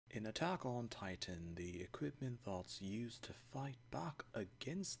In Attack on Titan, the equipment that's used to fight back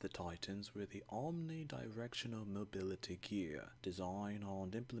against the Titans were the Omni Directional Mobility Gear. Design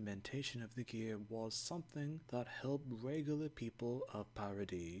and implementation of the gear was something that helped regular people of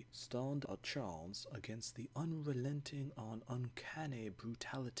Paradis stand a chance against the unrelenting and uncanny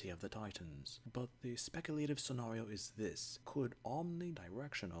brutality of the Titans. But the speculative scenario is this: could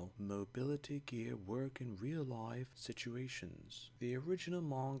omnidirectional mobility gear work in real-life situations? The original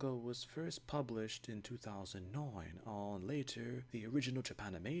manga was first published in 2009, and later the original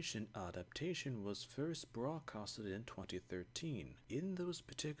Japanimation adaptation was first broadcasted in 2013. In those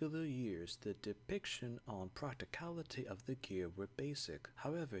particular years, the depiction and practicality of the gear were basic.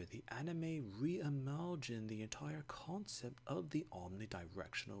 However, the anime reimagined the entire concept of the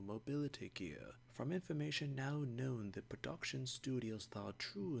omnidirectional mobility gear. From information now known, the production studios that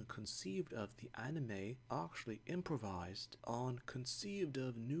drew and conceived of the anime actually improvised and conceived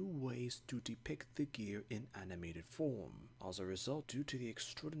of new ways to depict the gear in animated form. As a result, due to the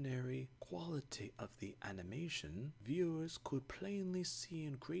extraordinary quality of the animation, viewers could plainly see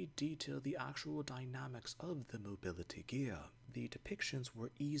in great detail the actual dynamics of the mobility gear. The depictions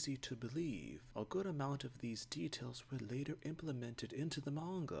were easy to believe. A good amount of these details were later implemented into the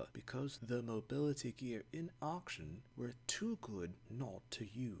manga because the mobility gear in action were too good not to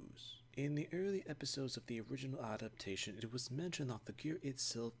use. In the early episodes of the original adaptation, it was mentioned that the gear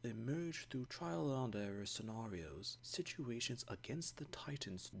itself emerged through trial and error scenarios, situations against the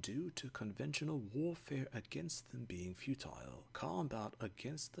Titans due to conventional warfare against them being futile. Combat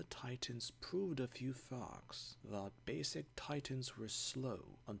against the Titans proved a few facts: that basic Titans were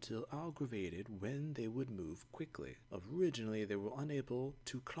slow until aggravated when they would move quickly. Originally, they were unable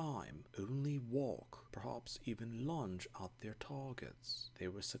to climb, only walk, perhaps even lunge at their targets. They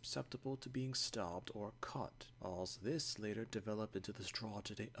were susceptible to being stabbed or cut, as this later developed into the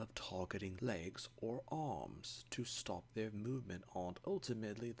strategy of targeting legs or arms to stop their movement, and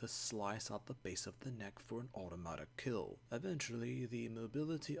ultimately the slice at the base of the neck for an automatic kill. Eventually, the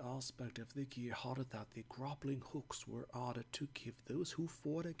mobility aspect of the gear had it that the grappling hooks were added to give those who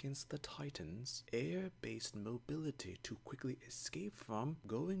fought against the Titans air-based mobility to quickly escape from,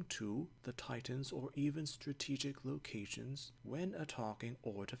 going to the Titans, or even strategic locations when attacking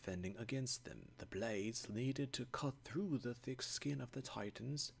or defending against them. The blades needed to cut through the thick skin of the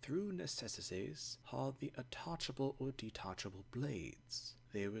Titans through necessities had the attachable or detachable blades.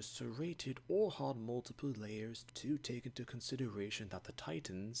 They were serrated or had multiple layers to take into consideration that the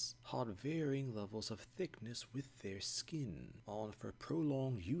Titans had varying levels of thickness with their skin, and for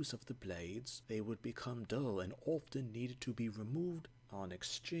prolonged use of the blades, they would become dull and often needed to be removed and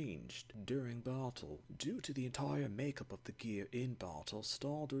exchanged during battle. Due to the entire makeup of the gear in battle,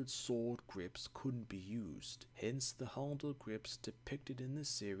 standard sword grips couldn't be used. Hence, the handle grips depicted in this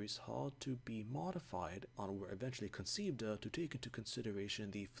series had to be modified and were eventually conceived of to take into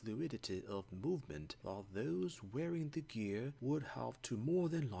consideration the fluidity of movement that those wearing the gear would have to more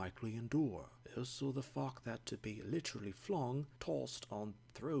than likely endure. Also, the fact that to be literally flung, tossed, and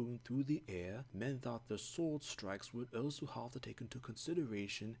thrown through the air meant that the sword strikes would also have to take into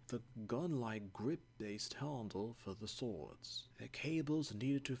consideration the gun-like grip-based handle for the swords. The cables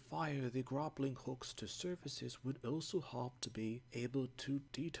needed to fire the grappling hooks to surfaces would also have to be able to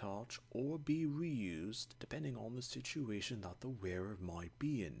detach or be reused depending on the situation that the wearer might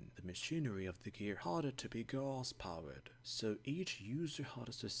be in. The machinery of the gear had to be gas-powered, so each user had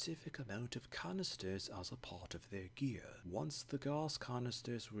a specific amount of canisters as a part of their gear. Once the gas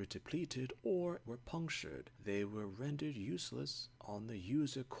canisters were depleted or were punctured, they were rendered useless and the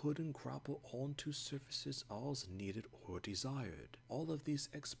user couldn't grapple onto surfaces as needed or desired. All of these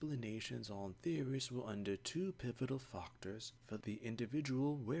explanations and theories were under two pivotal factors for the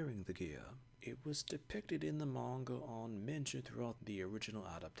individual wearing the gear. It was depicted in the manga and mentioned throughout the original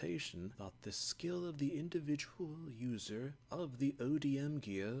adaptation that the skill of the individual user of the ODM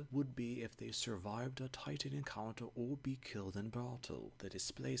gear would be if they survived a Titan encounter or be killed in battle. The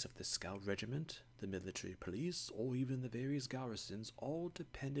displays of the scout regiment, the military police, or even the various garrisons all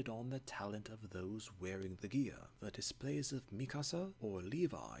depended on the talent of those wearing the gear. The displays of Mikasa or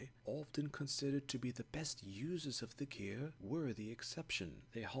Levi, often considered to be the best users of the gear, were the exception.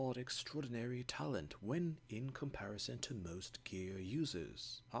 They had extraordinary talent when in comparison to most gear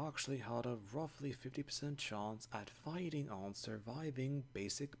users. Actually had a roughly 50% chance at fighting and surviving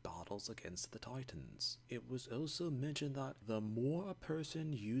basic battles against the Titans. It was also mentioned that the more a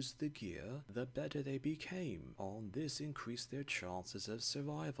person used the gear, the better they became, and this increased their chances of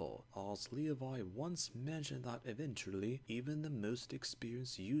survival, as Levi once mentioned that eventually even the most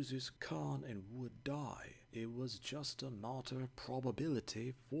experienced users can and would die. It was just a matter of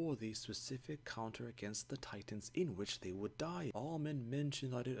probability for the specific counter against the Titans in which they would die. Armin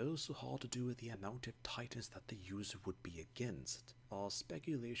mentioned that it also had to do with the amount of Titans that the user would be against.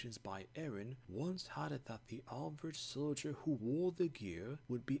 Speculations by Eren once had it that the average soldier who wore the gear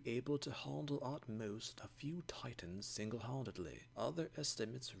would be able to handle at most a few Titans single-handedly. Other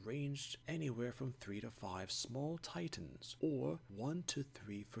estimates ranged anywhere from 3 to 5 small Titans, or 1 to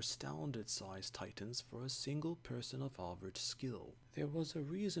 3 for standard-sized Titans for a single person of average skill. There was a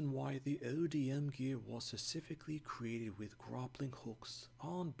reason why the ODM gear was specifically created with grappling hooks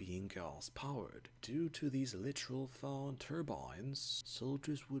and being gas-powered. Due to these literal fan turbines,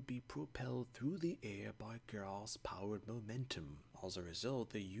 soldiers would be propelled through the air by gas-powered momentum. As a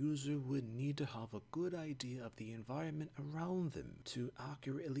result, the user would need to have a good idea of the environment around them to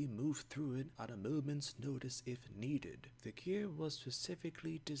accurately move through it at a moment's notice if needed. The gear was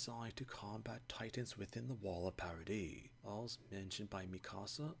specifically designed to combat Titans within the Wall of Paradis. As mentioned by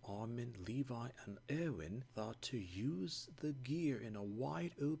Mikasa, Armin, Levi, and Erwin, that to use the gear in a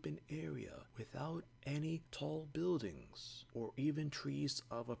wide open area without any tall buildings or even trees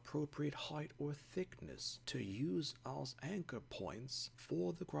of appropriate height or thickness to use as anchor points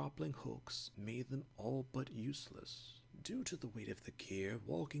for the grappling hooks made them all but useless. Due to the weight of the gear,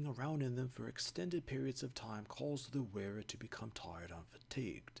 walking around in them for extended periods of time caused the wearer to become tired and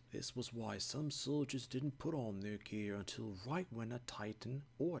fatigued. This was why some soldiers didn't put on their gear until right when a Titan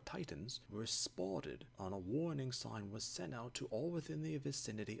or Titans were spotted, and a warning sign was sent out to all within the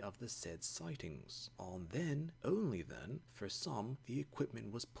vicinity of the said sightings. And then, only then, for some, the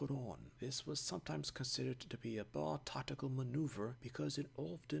equipment was put on. This was sometimes considered to be a bad tactical maneuver because it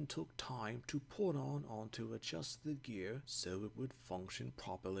often took time to put on and to adjust the gear so it would function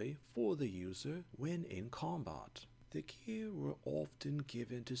properly for the user when in combat. The gear were often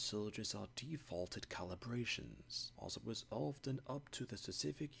given to soldiers at defaulted calibrations, as it was often up to the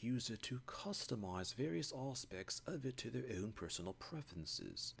specific user to customize various aspects of it to their own personal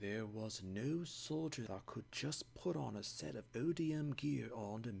preferences. There was no soldier that could just put on a set of ODM gear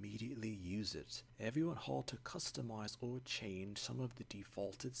and immediately use it. Everyone had to customize or change some of the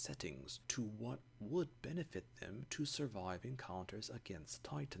defaulted settings to what would benefit them to survive encounters against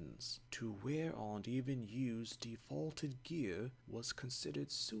Titans. To wear and even use defaulted gear was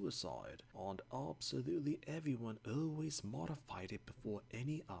considered suicide, and absolutely everyone always modified it before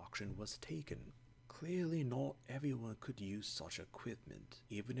any action was taken. Clearly not everyone could use such equipment.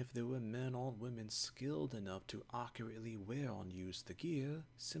 Even if there were men or women skilled enough to accurately wear and use the gear,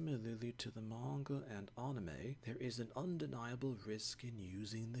 similarly to the manga and anime, there is an undeniable risk in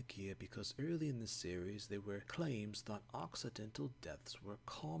using the gear because early in the series there were claims that accidental deaths were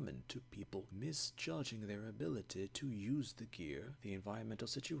common to people misjudging their ability to use the gear, the environmental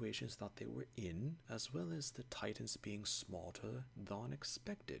situations that they were in, as well as the Titans being smarter than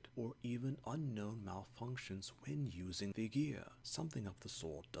expected, or even unknown malfunctions when using the gear. Something of the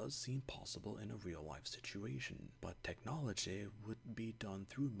sort does seem possible in a real-life situation, but technology would be done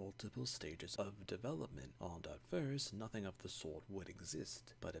through multiple stages of development, and at first nothing of the sort would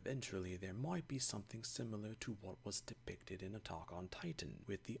exist, but eventually there might be something similar to what was depicted in Attack on Titan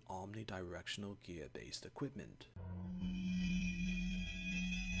with the Omni Directional gear-based equipment.